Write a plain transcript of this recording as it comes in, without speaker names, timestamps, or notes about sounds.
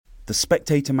The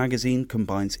Spectator magazine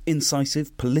combines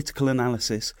incisive political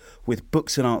analysis with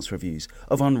books and arts reviews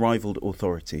of unrivalled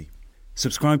authority.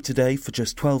 Subscribe today for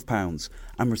just £12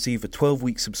 and receive a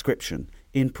 12-week subscription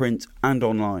in print and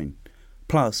online,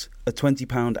 plus a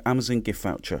 £20 Amazon gift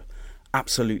voucher,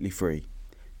 absolutely free.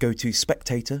 Go to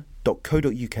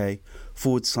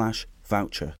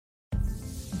spectator.co.uk/voucher.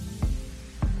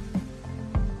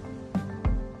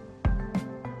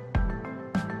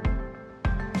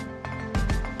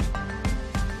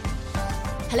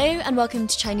 Hello and welcome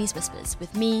to Chinese Whispers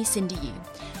with me, Cindy Yu.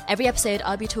 Every episode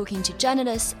I'll be talking to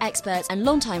journalists, experts and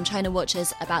long-time China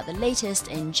watchers about the latest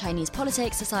in Chinese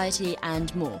politics, society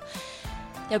and more.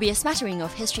 There'll be a smattering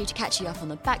of history to catch you up on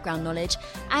the background knowledge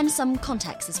and some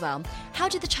context as well. How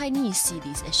do the Chinese see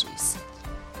these issues?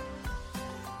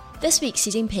 This week,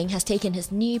 Xi Jinping has taken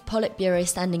his new Politburo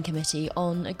Standing Committee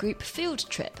on a group field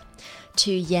trip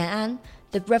to Yan'an,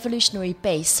 the revolutionary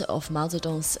base of Mao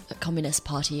Zedong's Communist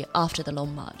Party after the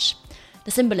Long March.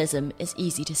 The symbolism is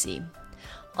easy to see.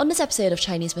 On this episode of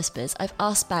Chinese Whispers, I've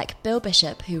asked back Bill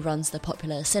Bishop, who runs the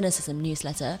popular Sinocism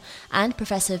newsletter, and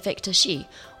Professor Victor Shih,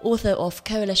 author of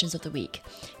Coalitions of the Week,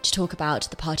 to talk about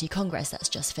the party congress that's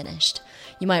just finished.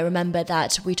 You might remember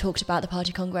that we talked about the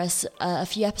party congress a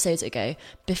few episodes ago,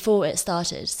 before it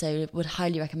started, so would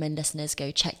highly recommend listeners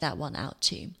go check that one out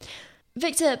too.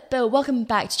 Victor, Bill, welcome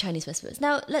back to Chinese Whispers.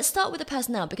 Now, let's start with the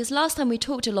personnel, because last time we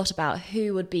talked a lot about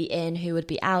who would be in, who would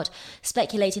be out,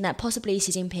 speculating that possibly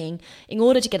Xi Jinping, in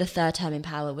order to get a third term in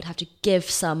power, would have to give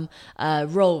some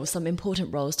roles, some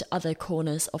important roles to other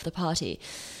corners of the party.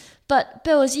 But,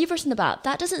 Bill, as you've written about,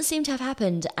 that doesn't seem to have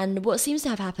happened, and what seems to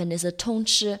have happened is a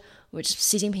tongchi, which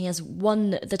Xi Jinping has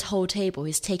won the whole table,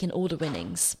 he's taken all the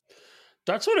winnings.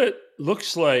 That's what it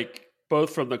looks like,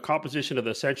 both from the composition of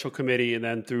the Central Committee and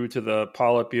then through to the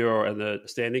Politburo and the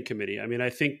Standing Committee. I mean, I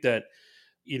think that,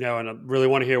 and I really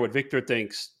want to hear what Victor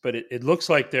thinks, but it looks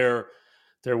like there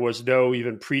was no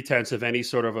even pretense of any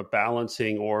sort of a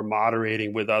balancing or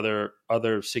moderating with other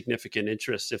significant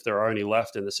interests, if there are any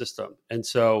left in the system. And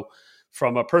so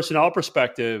from a personnel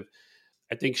perspective,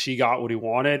 I think she got what he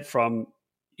wanted from,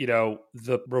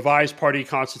 the revised party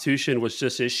constitution was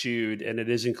just issued and it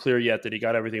isn't clear yet that he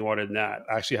got everything he wanted in that.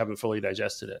 I actually haven't fully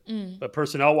digested it. But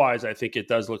personnel wise, I think it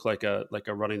does look like a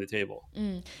running the table.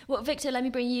 Well, Victor, let me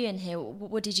bring you in here.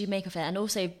 What did you make of it? And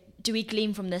also, do we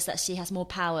glean from this that Xi has more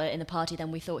power in the party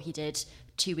than we thought he did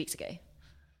 2 weeks ago?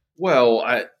 Well,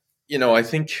 I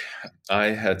think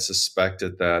I had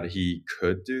suspected that he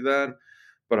could do that,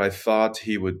 but I thought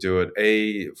he would do it.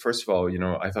 First of all,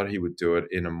 I thought he would do it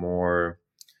in a more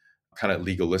kind of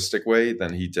legalistic way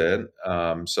than he did.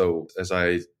 So as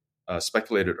I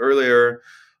speculated earlier,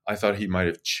 I thought he might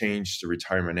have changed the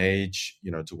retirement age,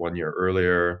 to 1 year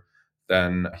earlier.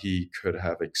 Then he could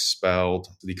have expelled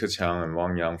Li Keqiang and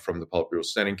Wang Yang from the Politburo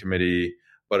Standing Committee.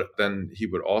 But then he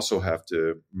would also have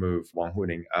to move Wang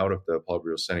Huning out of the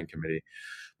Politburo Standing Committee.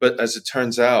 But as it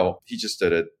turns out, he just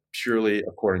did it purely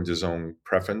according to his own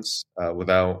preference,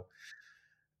 without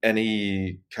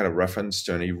any kind of reference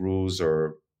to any rules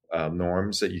or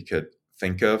norms that you could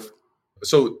think of.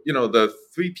 So, the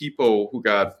three people who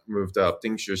got moved up,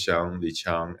 Ding Xuexiang, Li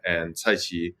Qiang, and Cai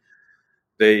Qi,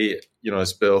 they,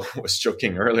 as Bill was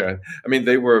joking earlier, I mean,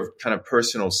 they were kind of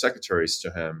personal secretaries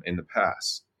to him in the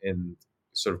past, in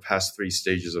sort of past three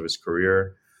stages of his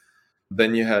career.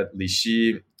 Then you had Li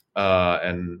Xi,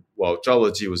 and Zhao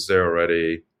Leji was there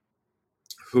already,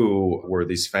 who were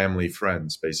these family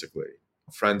friends, basically.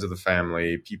 Friends of the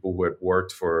family, people who had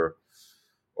worked for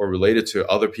or related to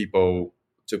other people,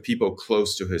 to people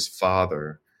close to his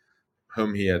father,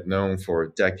 whom he had known for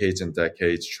decades and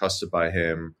decades, trusted by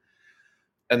him.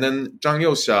 And then Zhang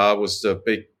Youxia was the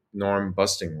big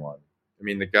norm-busting one. I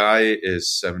mean, the guy is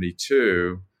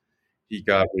 72. He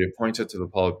got reappointed to the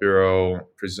Politburo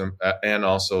and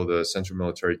also the Central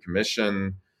Military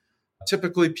Commission.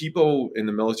 Typically, people in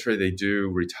the military, they do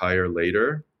retire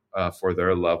later for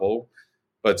their level.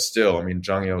 But still, I mean,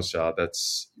 Zhang Youxia,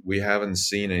 we haven't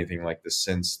seen anything like this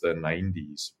since the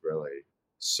 90s, really.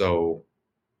 So,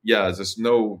 yeah, there's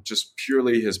just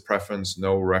purely his preference,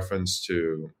 no reference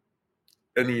to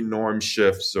any norm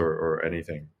shifts or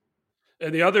anything.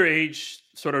 And the other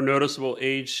sort of noticeable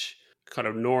age kind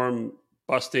of norm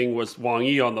busting was Wang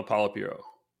Yi on the Politburo,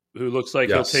 who looks like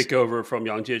he'll take over from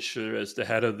Yang Jiechi as the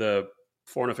head of the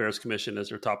Foreign Affairs Commission as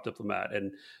their top diplomat.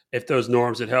 And if those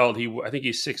norms had held, I think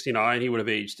he's 69, he would have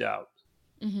aged out.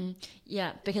 Mm-hmm.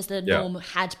 Yeah, because the norm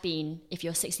had been, if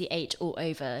you're 68 or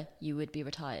over, you would be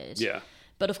retired. Yeah.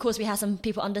 But of course, we have some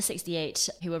people under 68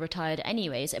 who are retired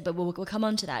anyways, but we'll come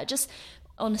on to that. Just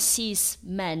on Xi's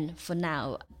men for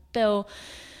now. Bill,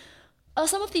 Are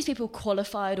some of these people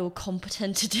qualified or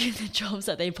competent to do the jobs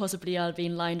that they possibly are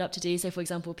being lined up to do? So, for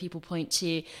example, people point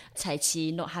to Cai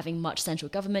Qi not having much central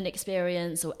government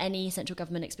experience or any central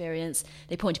government experience.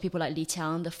 They point to people like Li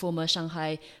Qiang, the former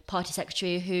Shanghai party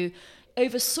secretary, who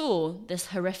oversaw this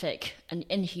horrific and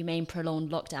inhumane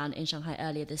prolonged lockdown in Shanghai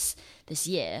earlier this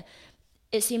year.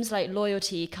 It seems like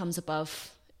loyalty comes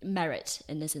above merit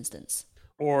in this instance.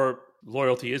 Or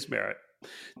loyalty is merit,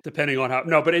 depending on how.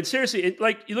 No, but seriously,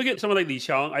 like you look at someone like Li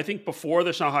Qiang, I think before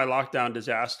the Shanghai lockdown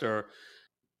disaster,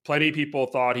 plenty of people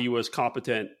thought he was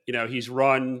competent. He's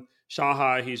run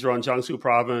Shanghai, he's run Jiangsu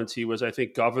province. He was, I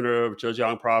think, governor of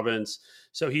Zhejiang province.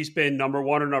 So he's been number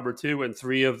one or number two in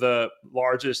three of the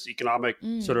largest economic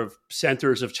sort of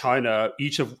centers of China,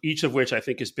 each of which I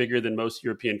think is bigger than most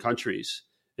European countries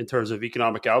in terms of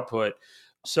economic output.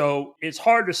 So it's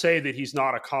hard to say that he's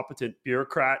not a competent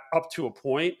bureaucrat up to a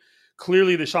point.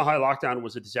 Clearly, the Shanghai lockdown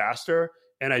was a disaster.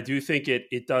 And I do think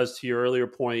it does, to your earlier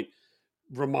point,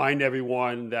 remind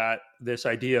everyone that this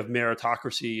idea of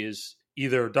meritocracy is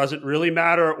either doesn't really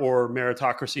matter, or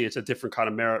meritocracy, it's a different kind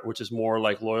of merit, which is more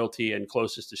like loyalty and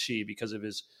closest to Xi because of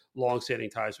his longstanding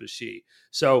ties with Xi.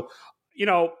 So,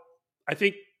 I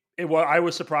think I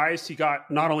was surprised he got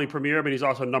not only premier, but he's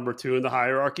also number two in the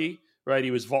hierarchy, right?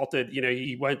 He was vaulted,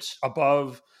 he went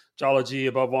above Zhao Leji,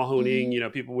 above Wang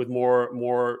Huning, people with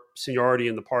more seniority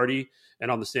in the party and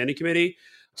on the standing committee.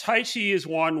 Cai Qi is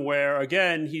one where,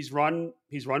 again, he's run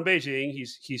Beijing.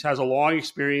 He has a long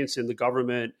experience in the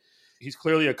government. He's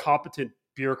clearly a competent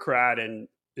bureaucrat and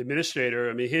administrator.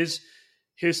 I mean,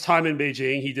 his time in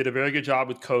Beijing, he did a very good job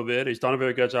with COVID. He's done a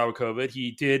very good job with COVID.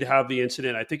 He did have the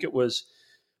incident, I think it was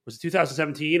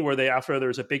 2017, where after there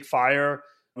was a big fire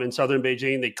in southern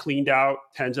Beijing, they cleaned out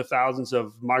tens of thousands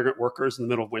of migrant workers in the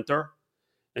middle of winter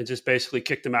and just basically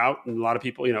kicked them out. And a lot of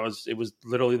people, it was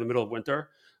literally the middle of winter.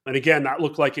 And again, that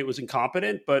looked like it was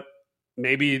incompetent, but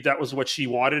maybe that was what she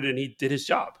wanted and he did his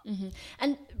job. Mm-hmm.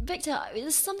 And Victor, this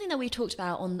is something that we talked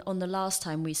about on the last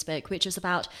time we spoke, which is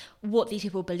about what these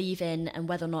people believe in and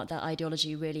whether or not that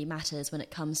ideology really matters when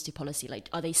it comes to policy. Like,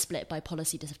 are they split by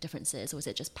policy differences, or is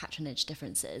it just patronage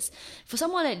differences? For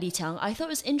someone like Li Qiang, I thought it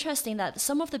was interesting that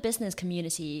some of the business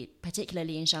community,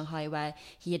 particularly in Shanghai where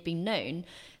he had been known,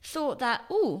 thought that,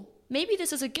 maybe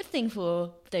this is a good thing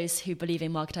for those who believe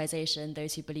in marketization,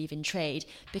 those who believe in trade,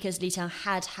 because Li Qiang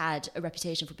had a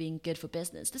reputation for being good for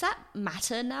business. Does that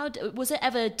matter now? Was it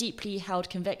ever deeply held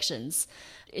convictions?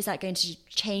 Is that going to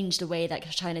change the way that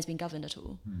China has been governed at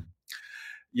all?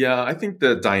 Yeah, I think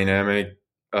the dynamic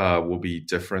will be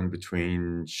different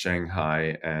between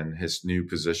Shanghai and his new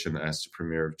position as the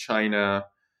premier of China.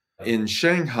 In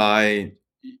Shanghai,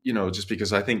 just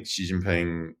because I think Xi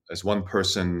Jinping, as one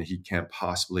person, he can't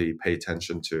possibly pay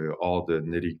attention to all the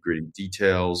nitty-gritty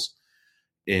details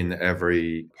in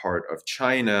every part of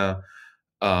China.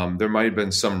 There might have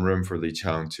been some room for Li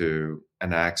Qiang to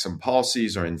enact some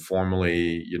policies or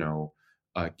informally,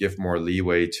 give more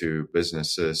leeway to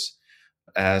businesses.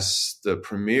 As the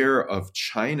premier of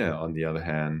China, on the other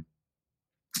hand,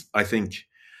 I think,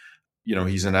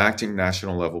 he's enacting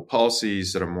national level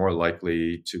policies that are more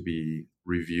likely to be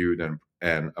reviewed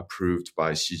and approved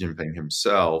by Xi Jinping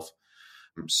himself.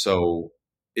 So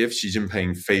if Xi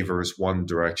Jinping favors one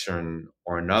direction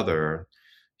or another,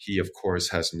 he, of course,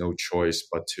 has no choice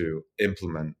but to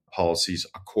implement policies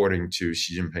according to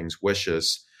Xi Jinping's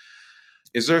wishes.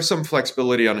 Is there some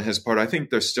flexibility on his part? I think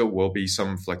there still will be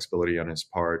some flexibility on his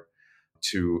part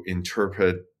to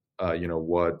interpret,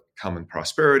 what common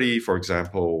prosperity, for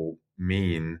example,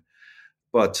 mean.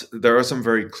 But there are some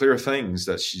very clear things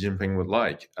that Xi Jinping would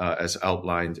like, as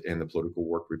outlined in the political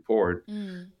work report.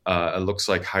 It looks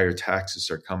like higher taxes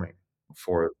are coming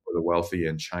for the wealthy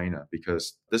in China,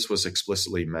 because this was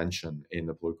explicitly mentioned in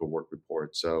the political work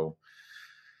report. So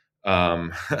I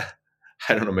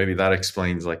don't know, maybe that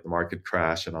explains like the market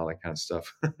crash and all that kind of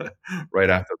stuff right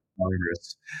after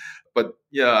Congress. But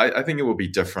yeah, I think it will be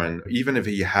different. Even if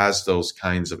he has those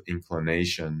kinds of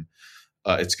inclination,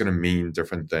 it's going to mean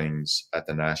different things at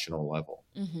the national level.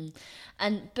 Mm-hmm.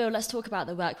 And Bill, let's talk about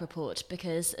the work report,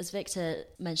 because as Victor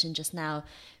mentioned just now,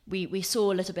 we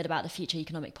saw a little bit about the future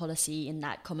economic policy in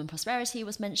that common prosperity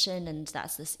was mentioned, and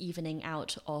that's this evening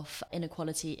out of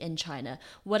inequality in China.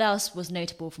 What else was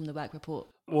notable from the work report?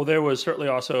 Well, there was certainly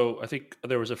also, I think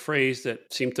there was a phrase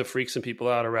that seemed to freak some people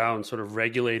out around sort of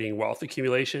regulating wealth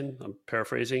accumulation. I'm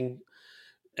paraphrasing.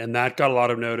 And that got a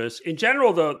lot of notice. In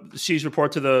general, Xi's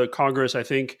report to the Congress, I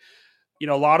think,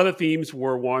 a lot of the themes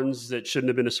were ones that shouldn't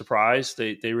have been a surprise.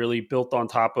 They really built on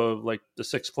top of like the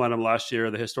sixth plenum last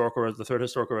year, the third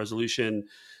historical resolution,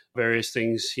 various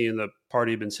things he and the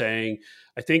party have been saying.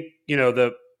 I think,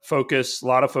 the focus, a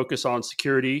lot of focus on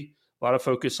security, a lot of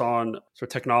focus on sort of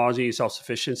technology,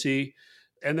 self-sufficiency.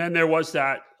 And then there was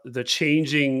the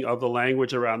changing of the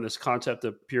language around this concept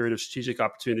of period of strategic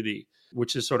opportunity,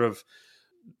 which is sort of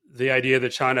the idea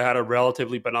that China had a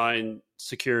relatively benign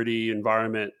security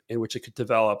environment in which it could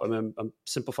develop. I mean, I'm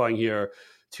simplifying here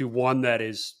to one that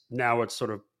is now it's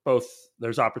sort of both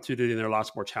there's opportunity and there are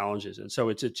lots more challenges. And so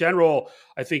it's a general,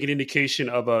 I think, an indication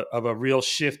of a real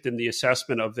shift in the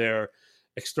assessment of their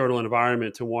external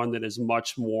environment to one that is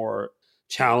much more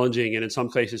challenging and in some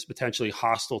cases potentially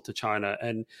hostile to China.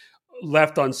 And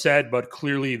left unsaid, but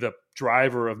clearly the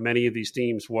driver of many of these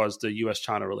themes was the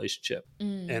US-China relationship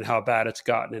and how bad it's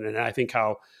gotten. And I think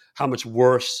how much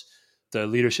worse the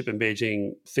leadership in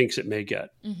Beijing thinks it may get.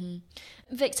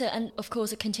 Victor, and of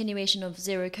course, a continuation of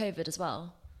zero COVID as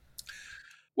well.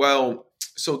 Well,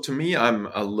 so to me, I'm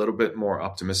a little bit more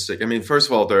optimistic. I mean, first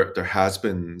of all, there has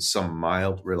been some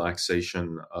mild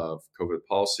relaxation of COVID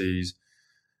policies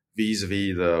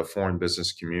vis-a-vis the foreign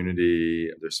business community.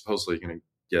 They're supposedly going to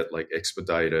get like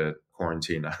expedited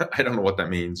quarantine. I don't know what that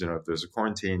means. If there's a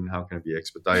quarantine, how can it be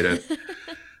expedited?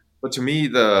 But to me,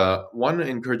 the one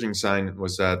encouraging sign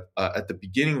was that at the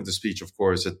beginning of the speech, of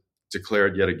course, it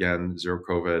declared yet again zero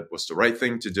COVID was the right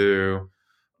thing to do,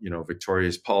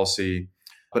 victorious policy.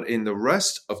 But in the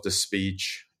rest of the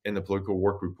speech, in the political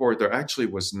work report, there actually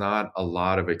was not a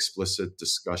lot of explicit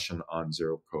discussion on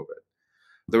zero COVID.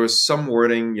 There was some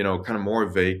wording, kind of more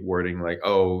vague wording like,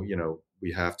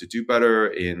 we have to do better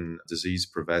in disease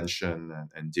prevention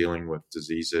and dealing with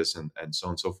diseases and so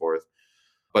on and so forth.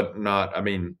 But not,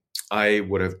 I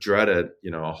would have dreaded,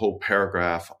 a whole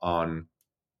paragraph on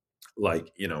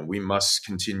we must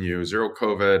continue zero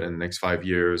COVID in the next 5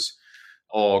 years.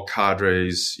 All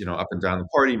cadres, up and down the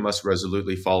party must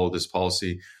resolutely follow this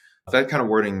policy. That kind of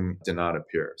wording did not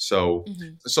appear. So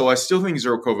I still think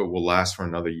zero COVID will last for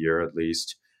another year at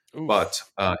least. Oof. But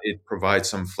it provides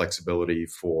some flexibility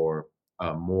for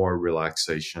more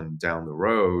relaxation down the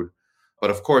road. But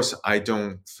of course, I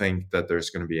don't think that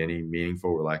there's going to be any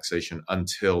meaningful relaxation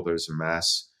until there's a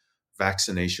mass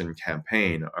vaccination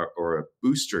campaign or a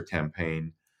booster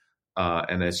campaign.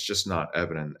 And it's just not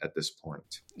evident at this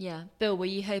point. Yeah. Bill, were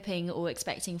you hoping or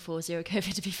expecting for zero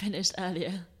COVID to be finished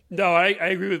earlier? No, I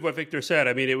agree with what Victor said.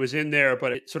 I mean, it was in there,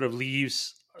 but it sort of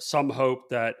leaves some hope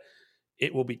that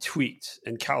it will be tweaked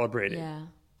and calibrated,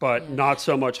 but not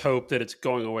so much hope that it's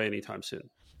going away anytime soon.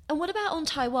 And what about on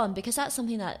Taiwan? Because that's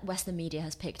something that Western media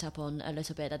has picked up on a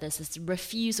little bit, that there's this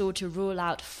refusal to rule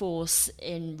out force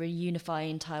in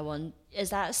reunifying Taiwan. Is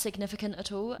that significant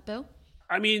at all, Bill?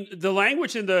 I mean, the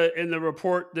language in the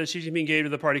report that Xi Jinping gave to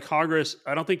the Party Congress,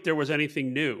 I don't think there was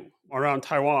anything new around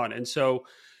Taiwan. And so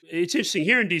it's interesting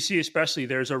here in DC, especially,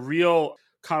 there's a real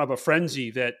kind of a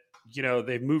frenzy that,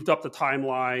 they've moved up the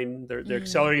timeline. They're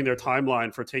accelerating their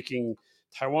timeline for taking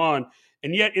Taiwan.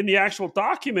 And yet in the actual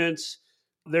documents,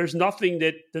 there's nothing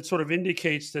that sort of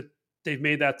indicates that they've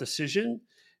made that decision.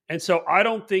 And so I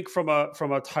don't think from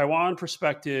a Taiwan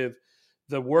perspective,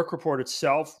 the work report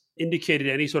itself indicated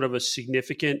any sort of a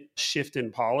significant shift in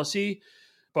policy.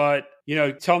 But,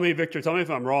 Victor, tell me if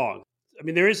I'm wrong. I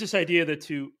mean, there is this idea that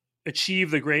to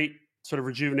achieve the great sort of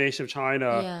rejuvenation of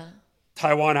China,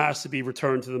 Taiwan has to be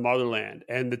returned to the motherland.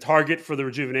 And the target for the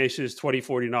rejuvenation is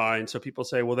 2049. So people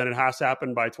say, well, then it has to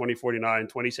happen by 2049,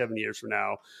 27 years from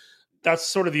now. That's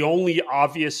sort of the only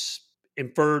obvious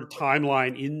inferred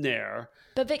timeline in there.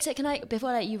 But Victor,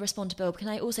 before I let you respond to Bill, can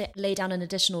I also lay down an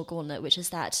additional gauntlet, which is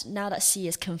that now that Xi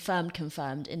is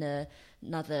confirmed in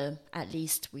another, at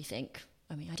least we think,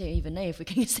 I don't even know if we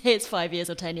can say it's 5 years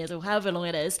or 10 years or however long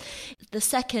it is, the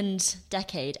second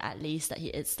decade at least that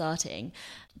it's starting,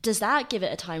 does that give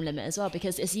it a time limit as well?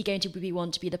 Because is he going to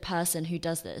want to be the person who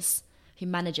does this, who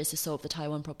manages to solve the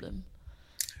Taiwan problem?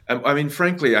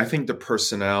 Frankly, I think the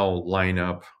personnel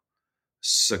lineup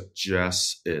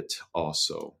suggests it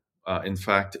also. In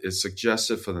fact, it's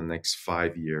suggested for the next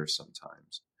 5 years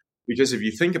sometimes. Because if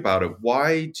you think about it,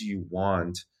 why do you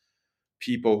want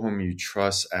people whom you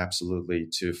trust absolutely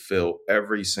to fill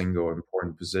every single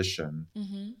important position,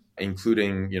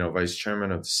 including, vice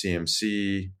chairman of the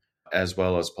CMC, as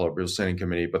well as Politburo Standing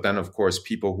Committee, but then, of course,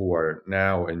 people who are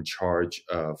now in charge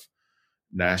of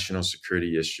national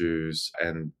security issues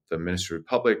and the Ministry of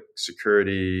Public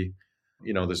Security.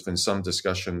 There's been some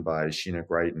discussion by Sheena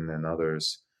Greiten and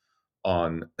others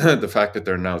on the fact that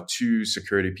there are now 2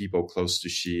 security people close to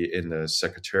Xi in the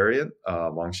Secretariat,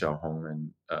 Wang Xiaohong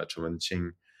and Chen Wenqing.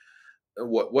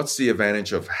 What's the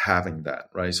advantage of having that,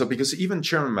 right? So because even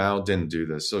Chairman Mao didn't do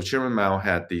this. So Chairman Mao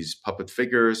had these puppet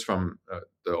figures from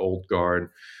the old guard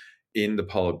in the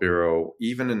Politburo,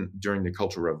 even during the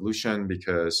Cultural Revolution,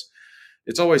 because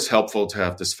it's always helpful to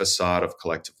have this facade of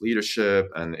collective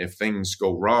leadership. And if things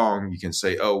go wrong, you can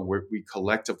say, oh, we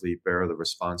collectively bear the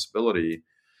responsibility.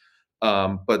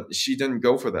 But she didn't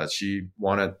go for that. She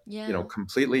wanted,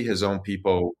 completely his own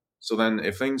people. So then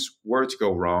if things were to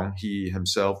go wrong, he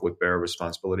himself would bear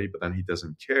responsibility, but then he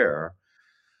doesn't care.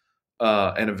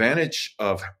 An advantage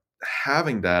of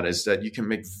having that is that you can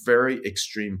make very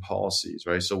extreme policies,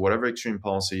 right? So whatever extreme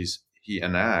policies he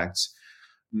enacts,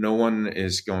 no one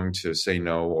is going to say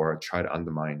no or try to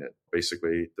undermine it.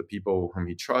 Basically, the people whom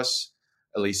he trusts,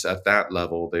 at least at that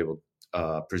level, they will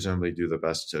presumably do the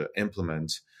best to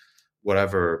implement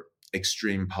whatever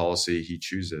extreme policy he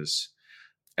chooses.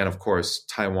 And of course,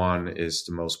 Taiwan is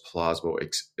the most plausible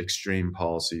extreme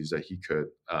policies that he could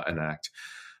enact.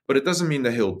 But it doesn't mean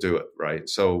that he'll do it, right?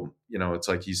 So, it's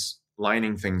like he's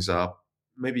lining things up.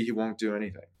 Maybe he won't do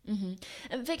anything. Mm-hmm.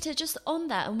 And Victor, just on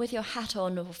that, and with your hat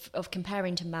on of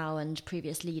comparing to Mao and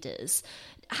previous leaders,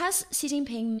 has Xi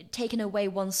Jinping taken away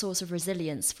one source of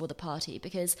resilience for the party?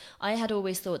 Because I had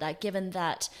always thought that given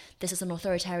that this is an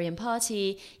authoritarian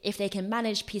party, if they can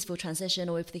manage peaceful transition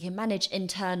or if they can manage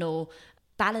internal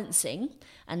balancing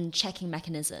and checking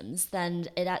mechanisms, then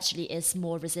it actually is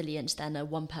more resilient than a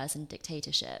one-person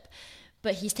dictatorship.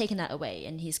 But he's taken that away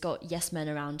and he's got yes men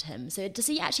around him. So does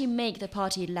he actually make the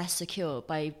party less secure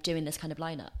by doing this kind of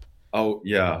lineup? Oh,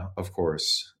 yeah, of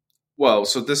course. Well,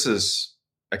 so this is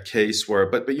a case where,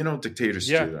 but dictators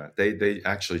do that. They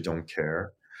actually don't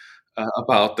care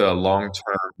about the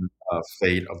long-term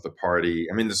fate of the party.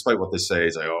 I mean, despite what they say,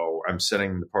 it's like, oh, I'm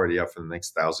setting the party up for the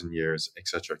next 1,000 years, et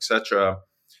cetera, et cetera.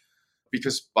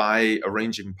 Because by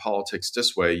arranging politics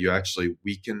this way, you actually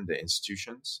weaken the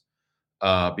institutions.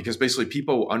 Because basically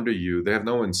people under you, they have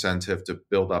no incentive to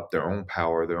build up their own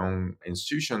power, their own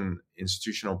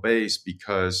institutional base,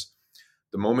 because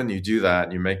the moment you do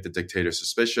that, you make the dictator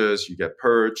suspicious, you get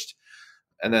purged.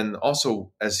 And then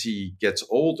also, as he gets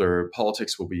older,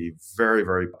 politics will be very,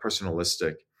 very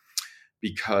personalistic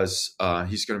because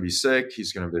he's going to be sick,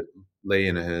 he's going to lay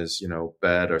in his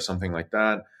bed or something like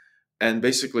that. And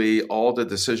basically, all the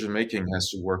decision-making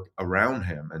has to work around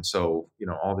him. And so,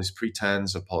 all these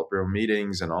pretense of Politburo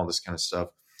meetings and all this kind of stuff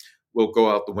will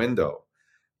go out the window.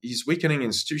 He's weakening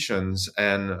institutions.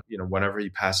 And, whenever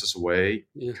he passes away,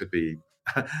 it could be,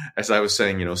 as I was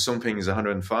saying, Song Ping is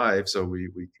 105. So we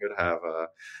could have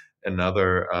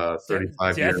another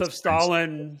 35 years. Death of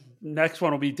Stalin. Next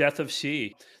one will be death of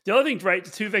Xi. The other thing, right,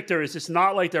 too, Victor, is it's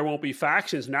not like there won't be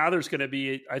factions. Now there's going to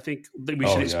be, I think we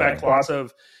should expect lots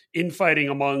of infighting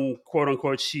among quote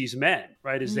unquote Xi's men,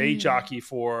 right? As they jockey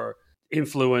for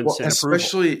influence and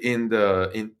especially approval.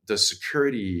 in the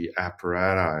security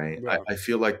apparatus, Right. I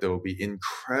feel like there will be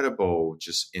incredible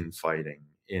just infighting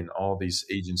in all these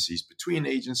agencies, between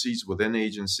agencies, within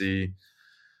agency.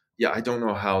 Yeah, I don't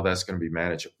know how that's going to be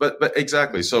managed. But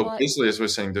exactly. So basically, as we're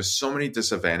saying, there's so many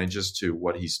disadvantages to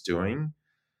what he's doing.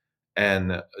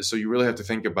 And so you really have to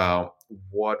think about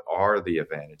what are the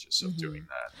advantages of doing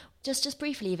that. Just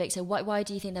briefly, Victor, why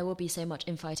do you think there will be so much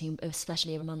infighting,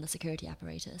 especially among the security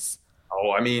apparatus?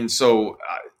 Oh, I mean, so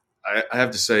I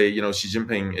have to say, Xi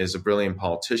Jinping is a brilliant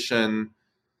politician.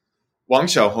 Wang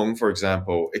Xiaohong, for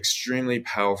example, extremely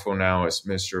powerful now as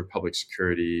Minister of Public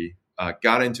Security,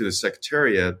 got into the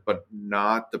Secretariat, but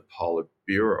not the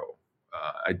Politburo.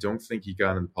 I don't think he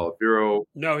got in the Politburo.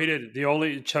 No, he didn't. The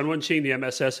only Chen Wenqing, the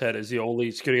MSS head, is the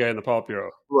only security guy in the Politburo.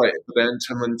 Right. But then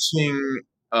Chen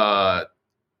Wenqing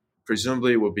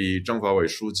presumably will be Zheng Huawei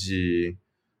Shuji,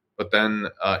 but then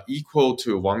equal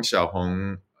to Wang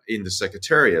Xiaohong in the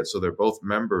Secretariat. So they're both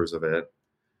members of it.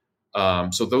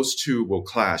 So those two will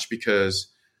clash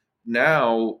because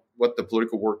now what the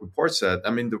Political Work Report said,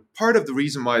 I mean, the part of the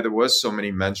reason why there was so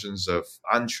many mentions of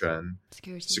Anquan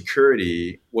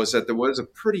security was that there was a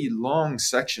pretty long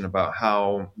section about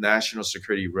how national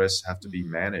security risks have to be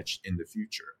managed in the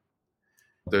future.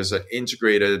 There's an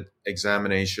integrated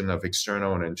examination of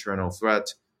external and internal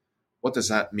threat. What does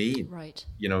that mean? Right.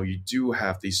 You do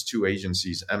have these two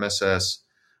agencies, MSS,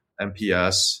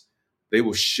 MPS. They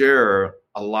will share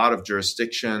a lot of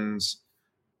jurisdictions.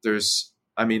 It's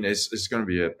going to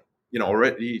be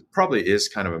already probably is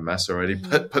kind of a mess already,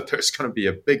 but there's going to be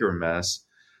a bigger mess.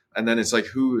 And then it's like,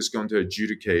 who is going to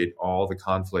adjudicate all the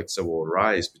conflicts that will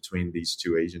arise between these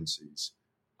two agencies?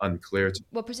 Unclear.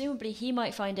 Well, presumably he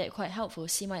might find it quite helpful.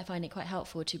 Xi might find it quite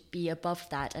helpful to be above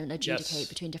that and adjudicate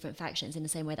between different factions in the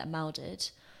same way that Mao did.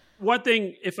 One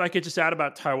thing, if I could just add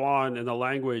about Taiwan and the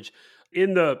language,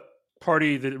 in the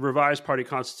revised party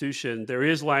constitution, there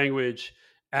is language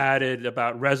added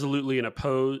about resolutely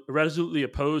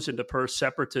opposed and deter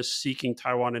separatists seeking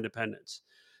Taiwan independence.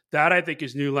 That I think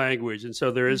is new language. And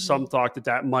so there is some thought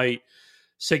that might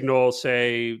signal,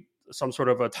 say, some sort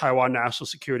of a Taiwan national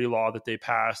security law that they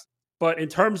passed. But in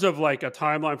terms of like a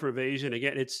timeline for invasion,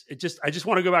 again, I just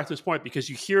want to go back to this point because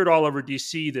you hear it all over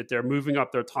DC that they're moving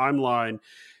up their timeline.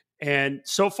 And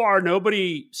so far,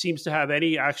 nobody seems to have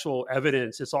any actual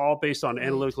evidence. It's all based on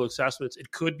analytical assessments.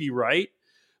 It could be right,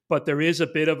 but there is a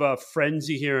bit of a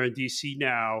frenzy here in DC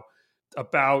now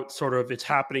about sort of it's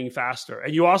happening faster.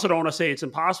 And you also don't want to say it's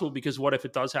impossible because what if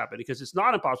it does happen? Because it's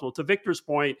not impossible. To Victor's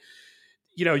point,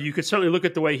 you could certainly look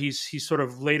at the way he's sort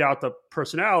of laid out the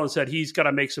personnel and said he's got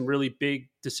to make some really big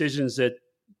decisions that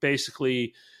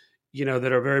basically,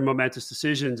 that are very momentous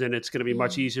decisions. And it's going to be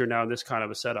much easier now in this kind of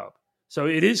a setup. So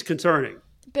it is concerning.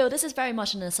 Bill, this is very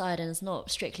much an aside and it's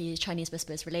not strictly Chinese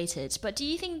whispers related, but do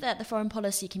you think that the foreign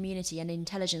policy community and the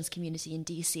intelligence community in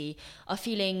DC are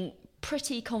feeling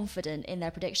pretty confident in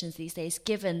their predictions these days,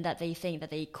 given that they think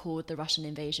that they called the Russian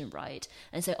invasion right?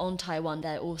 And so on Taiwan,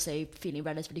 they're also feeling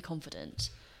relatively confident.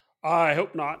 I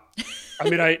hope not. I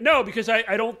mean, because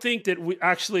I don't think that we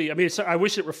actually, I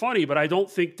wish it were funny, but I don't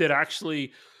think that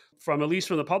actually, at least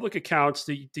from the public accounts,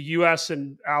 the US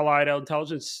and allied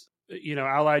intelligence,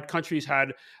 allied countries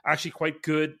had actually quite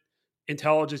good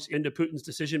intelligence into Putin's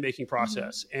decision-making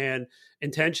process and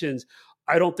intentions.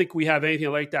 I don't think we have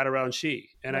anything like that around Xi.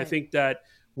 And I think that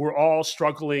we're all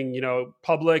struggling,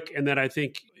 public. And then I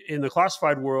think in the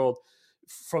classified world,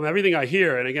 from everything I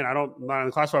hear, and again, I'm not in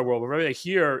the classified world, but from everything I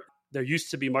hear, there used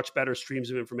to be much better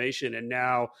streams of information. And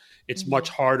now it's much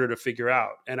harder to figure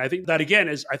out. And I think that,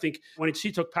 again, I think when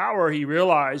Xi took power, he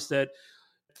realized that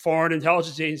foreign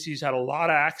intelligence agencies had a lot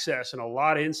of access and a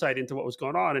lot of insight into what was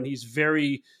going on. And he's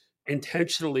very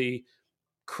intentionally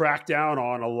cracked down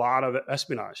on a lot of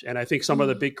espionage. And I think some of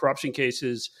the big corruption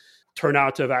cases turn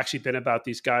out to have actually been about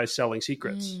these guys selling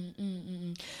secrets.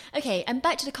 Okay, and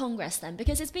back to the Congress then,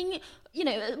 because it's been,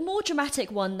 a more dramatic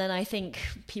one than I think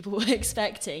people were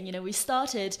expecting. We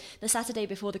started the Saturday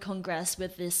before the Congress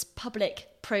with this public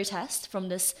protest from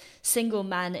this single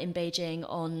man in Beijing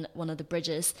on one of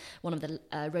the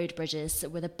road bridges,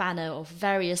 with a banner of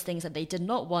various things that they did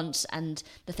not want, and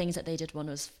the things that they did want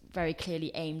was very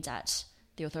clearly aimed at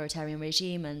the authoritarian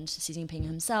regime and Xi Jinping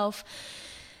himself.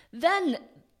 Then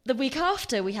the week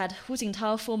after, we had Hu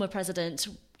Jintao, former president,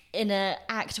 in an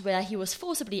act where he was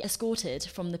forcibly escorted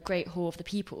from the Great Hall of the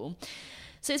People.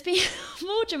 So it's been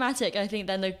more dramatic, I think,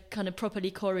 than the kind of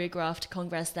properly choreographed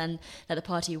Congress that the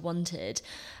party wanted.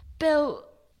 Bill,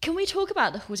 can we talk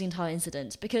about the Hu Jintao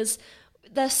incident? Because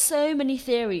there's so many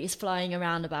theories flying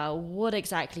around about what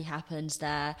exactly happened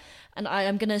there. And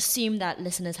I'm going to assume that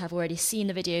listeners have already seen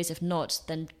the videos. If not,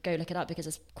 then go look it up because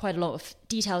there's quite a lot of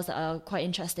details that are quite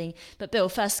interesting. But Bill,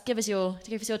 first, give us your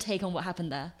take on what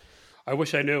happened there. I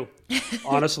wish I knew,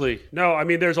 honestly. No,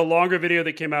 there's a longer video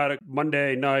that came out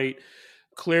Monday night.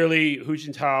 Clearly, Hu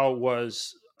Jintao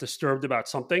was disturbed about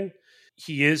something.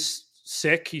 He is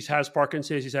sick. He has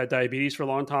Parkinson's. He's had diabetes for a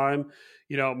long time.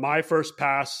 My first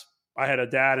pass, I had a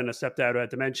dad and a stepdad who had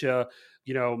dementia.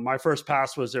 My first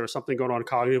pass was there was something going on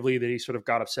cognitively that he sort of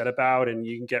got upset about, and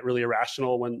you can get really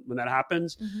irrational when that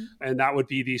happens. And that would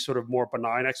be the sort of more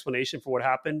benign explanation for what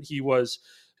happened.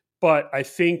 But I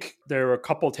think there are a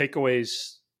couple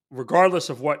takeaways, regardless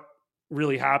of what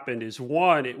really happened, is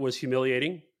one, it was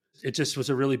humiliating. It just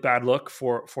was a really bad look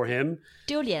for him.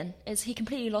 Duolian, is he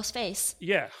completely lost face?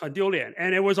 Yeah, Duolian.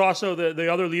 And it was also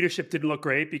the other leadership didn't look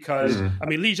great because,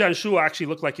 Li Jianshu actually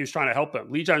looked like he was trying to help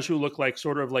him. Li Jianshu looked like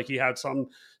sort of like he had some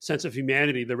sense of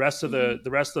humanity. The rest of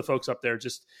the folks up there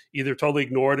just either totally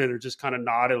ignored it or just kind of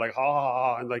nodded like, ha, ha,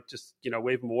 ha, and like just,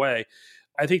 wave him away.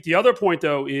 I think the other point,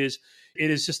 though, is it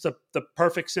is just the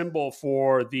perfect symbol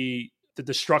for the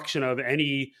destruction of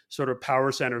any sort of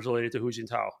power centers related to Hu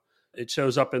Jintao. It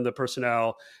shows up in the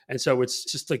personnel. And so it's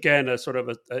just, again, a sort of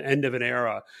an end of an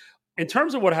era. In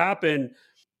terms of what happened,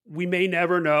 we may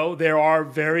never know. There are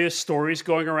various stories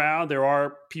going around. There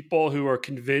are people who are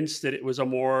convinced that it was a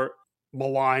more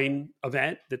malign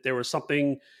event, that there was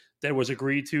something that was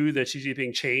agreed to that Xi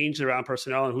Jinping changed around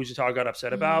personnel and Hu Jintao got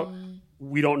upset about.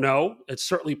 We don't know. It's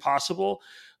certainly possible.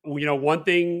 One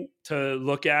thing to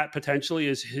look at potentially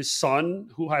is his son,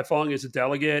 Hu Haifeng, is a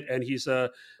delegate, and he's a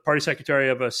party secretary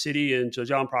of a city in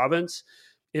Zhejiang province.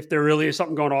 If there really is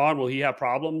something going on, will he have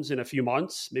problems in a few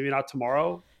months? Maybe not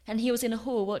tomorrow. And he was in a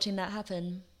hall watching that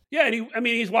happen. Yeah, and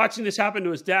he's watching this happen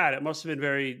to his dad. It must have been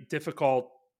very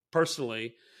difficult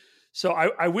personally. So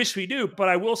I wish we do, but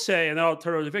I will say, and then I'll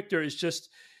turn it over to Victor, is just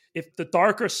if the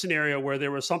darker scenario where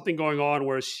there was something going on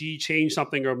where Xi changed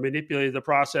something or manipulated the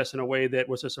process in a way that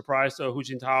was a surprise to Hu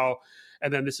Jintao,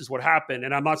 and then this is what happened,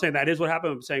 and I'm not saying that is what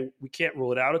happened, I'm saying we can't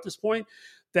rule it out at this point,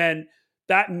 then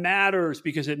that matters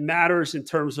because it matters in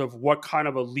terms of what kind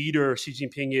of a leader Xi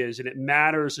Jinping is. And it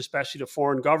matters especially to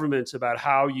foreign governments about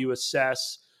how you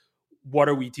assess what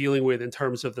are we dealing with in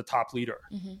terms of the top leader.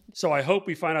 Mm-hmm. So I hope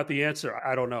we find out the answer.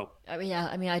 I don't know. I mean,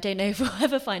 I don't know if we'll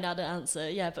ever find out an answer.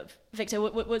 Yeah, but Victor,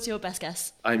 what's your best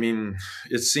guess? I mean,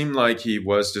 it seemed like he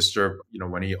was disturbed,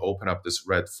 when he opened up this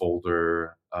red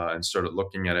folder and started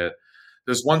looking at it.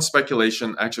 There's one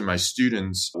speculation, actually my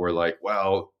students were like,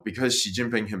 well, because Xi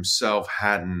Jinping himself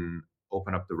hadn't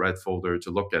opened up the red folder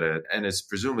to look at it, and it's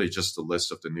presumably just a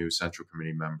list of the new Central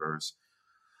Committee members,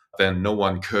 then no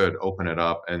one could open it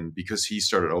up. And because he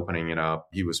started opening it up,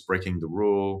 he was breaking the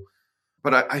rule.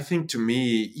 But I think to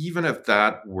me, even if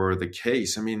that were the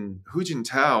case, I mean, Hu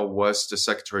Jintao was the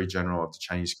Secretary General of the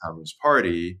Chinese Communist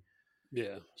Party.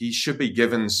 Yeah. He should be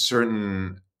given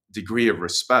certain degree of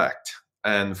respect.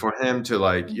 And for him to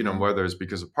whether it's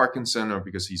because of Parkinson or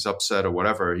because he's upset or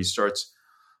whatever, he starts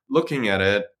looking at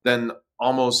it, then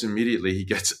almost immediately he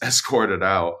gets escorted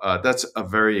out. That's a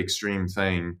very extreme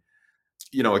thing.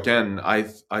 Again, I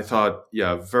thought,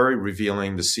 very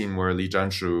revealing, the scene where Li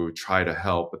Zhanshu tried to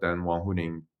help, but then Wang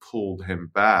Huning pulled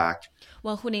him back.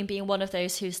 Wang Huning being one of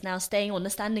those who's now staying on the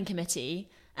standing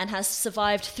committee and has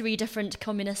survived 3 different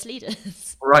communist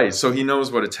leaders. Right. So he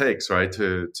knows what it takes, right,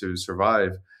 to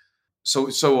survive.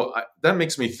 So that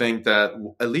makes me think that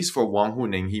at least for Wang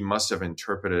Huning, he must have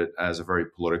interpreted it as a very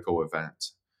political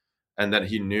event, and that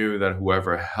he knew that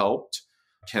whoever helped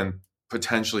can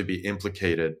potentially be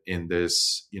implicated in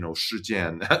this, 事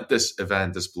件, this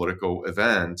event, this political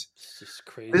event. This is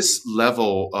crazy. This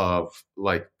level of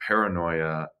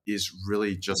paranoia is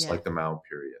really just like the Mao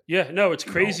period. Yeah, no, it's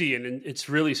crazy, and it's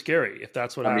really scary if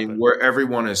that's what happened. I mean, where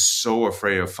everyone is so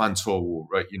afraid of 犯错误,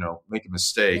 right? Make a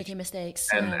mistake. Making mistakes.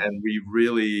 And we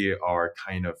really are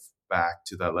kind of back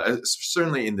to that,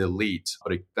 certainly in the elite,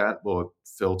 but that will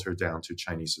filter down to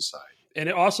Chinese society. And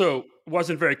it also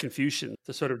wasn't very Confucian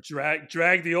to sort of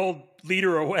drag the old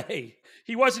leader away.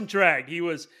 He wasn't dragged. He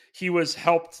was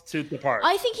helped to depart.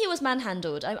 I think he was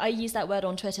manhandled. I use that word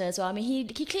on Twitter as well. I mean,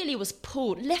 he clearly was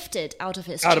lifted out of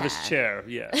his chair. Out of his chair,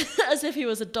 yeah. As if he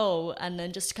was a doll, and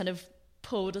then just kind of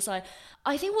pulled aside.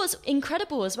 I think what's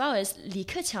incredible as well is Li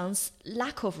Keqiang's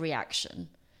lack of reaction.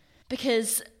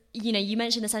 Because you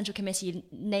mentioned the Central Committee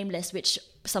name list, which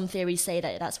some theories say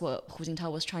that that's what Hu Jintao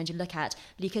was trying to look at.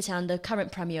 Li Keqiang, the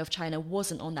current premier of China,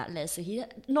 wasn't on that list. So he's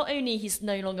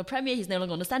no longer premier, he's no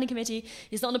longer on the Standing Committee,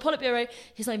 he's not on the Politburo,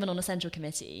 he's not even on the Central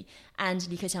Committee. And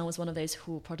Li Keqiang was one of those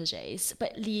Hu protégés.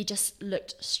 But Li just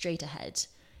looked straight ahead.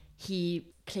 He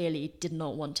clearly did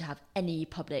not want to have any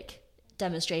public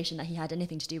demonstration that he had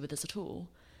anything to do with this at all.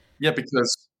 Yeah,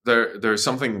 because there's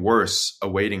something worse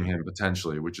awaiting him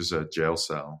potentially, which is a jail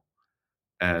cell.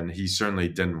 And he certainly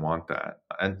didn't want that.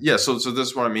 And so this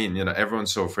is what I mean.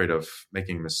 Everyone's so afraid of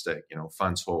making a mistake,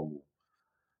 犯错误,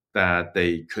 that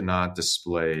they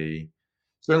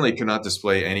certainly could not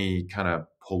display any kind of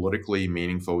politically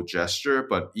meaningful gesture,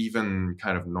 but even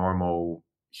kind of normal,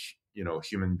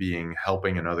 human being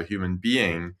helping another human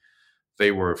being,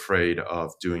 they were afraid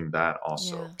of doing that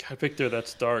also. Yeah. God, Victor,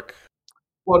 that's dark.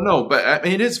 Well, no, but I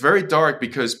mean, it's very dark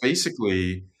because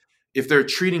basically, if they're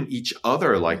treating each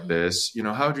other like this,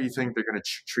 how do you think they're going to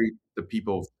treat the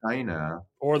people of China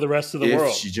or the rest of the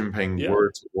world? If Xi Jinping were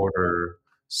to order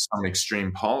some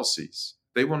extreme policies,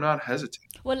 they will not hesitate.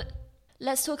 Well,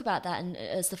 let's talk about that and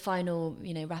as the final,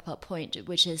 wrap-up point,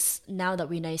 which is now that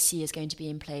we know Xi is going to be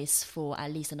in place for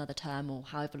at least another term or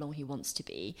however long he wants to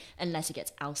be, unless he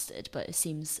gets ousted. But it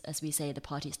seems, as we say, the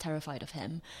party is terrified of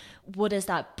him. What is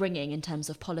that bringing in terms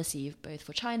of policy, both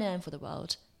for China and for the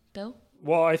world? Bill?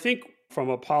 Well, I think from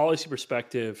a policy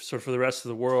perspective, sort of for the rest of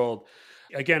the world,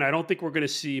 again, I don't think we're going to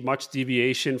see much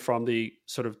deviation from the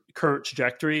sort of current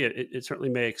trajectory. It certainly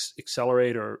may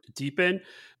accelerate or deepen,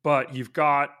 but you've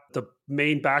got the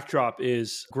main backdrop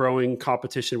is growing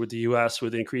competition with the US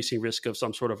with increasing risk of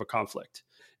some sort of a conflict.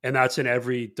 And that's in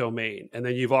every domain. And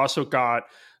then you've also got,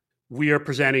 we are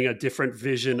presenting a different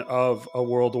vision of a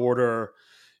world order.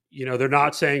 They're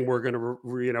not saying we're going to,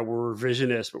 we're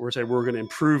revisionist, but we're saying we're going to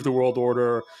improve the world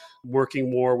order,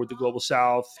 working more with the global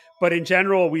South. But in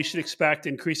general, we should expect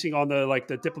increasing on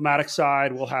the diplomatic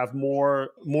side. We'll have more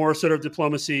sort of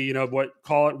diplomacy.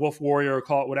 Call it wolf warrior, or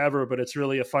call it whatever, but it's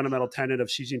really a fundamental tenet of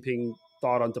Xi Jinping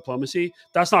thought on diplomacy.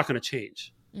 That's not going to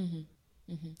change.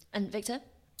 Mm-hmm. Mm-hmm. And Victor?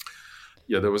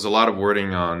 Yeah, there was a lot of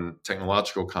wording on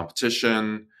technological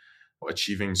competition,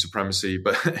 achieving supremacy.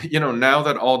 But, now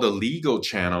that all the legal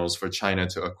channels for China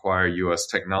to acquire U.S.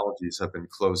 technologies have been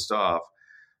closed off,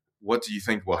 what do you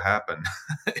think will happen?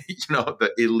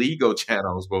 The illegal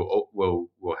channels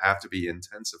will have to be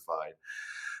intensified.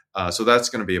 So that's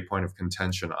going to be a point of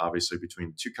contention, obviously,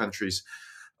 between the two countries.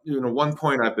 One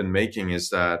point I've been making is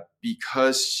that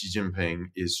because Xi Jinping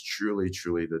is truly,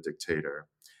 truly the dictator,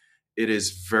 it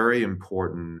is very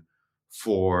important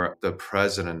for the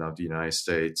president of the United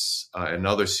States and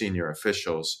other senior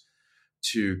officials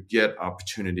to get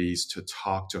opportunities to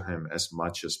talk to him as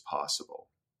much as possible.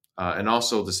 And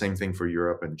also the same thing for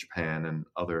Europe and Japan and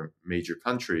other major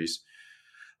countries,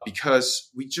 because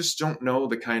we just don't know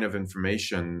the kind of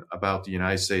information about the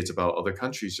United States, about other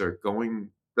countries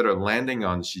that are landing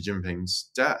on Xi Jinping's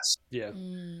desk. Yeah.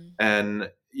 And,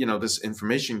 this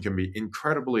information can be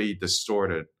incredibly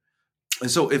distorted. And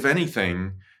so if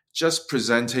anything, just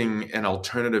presenting an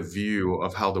alternative view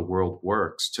of how the world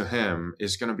works to him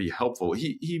is going to be helpful.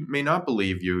 He may not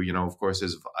believe you, of course,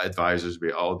 his advisors will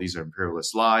be, oh, these are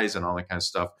imperialist lies and all that kind of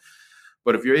stuff.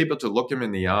 But if you're able to look him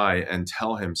in the eye and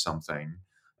tell him something,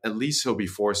 at least he'll be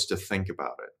forced to think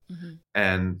about it. Mm-hmm.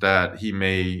 And that he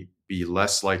may be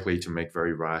less likely to make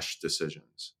very rash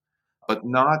decisions. But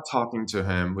not talking to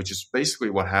him, which is basically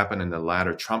what happened in the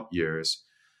latter Trump years,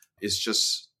 is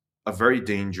just a very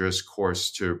dangerous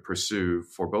course to pursue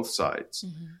for both sides.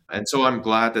 Mm-hmm. And so I'm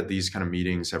glad that these kind of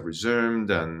meetings have resumed.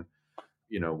 And,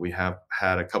 we have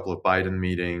had a couple of Biden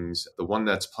meetings. The one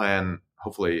that's planned,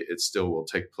 hopefully it still will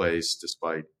take place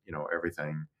despite,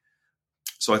 everything.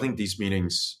 So I think these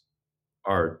meetings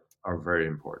are very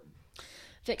important.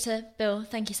 Victor, Bill,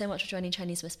 thank you so much for joining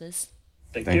Chinese Whispers.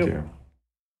 Thank you.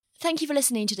 Thank you for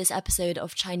listening to this episode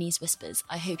of Chinese Whispers.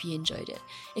 I hope you enjoyed it.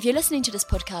 If you're listening to this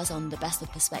podcast on the Best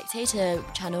of the Spectator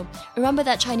channel, remember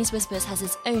that Chinese Whispers has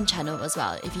its own channel as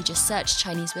well. If you just search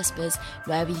Chinese Whispers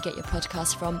wherever you get your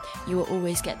podcast from, you will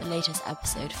always get the latest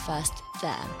episode first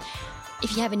there.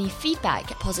 If you have any feedback,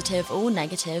 positive or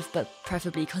negative, but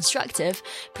preferably constructive,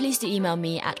 please do email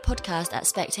me at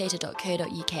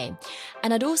podcast@spectator.co.uk.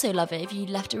 And I'd also love it if you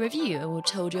left a review or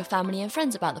told your family and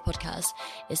friends about the podcast.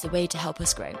 It's the way to help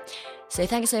us grow. So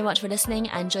thanks so much for listening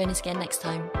and join us again next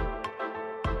time.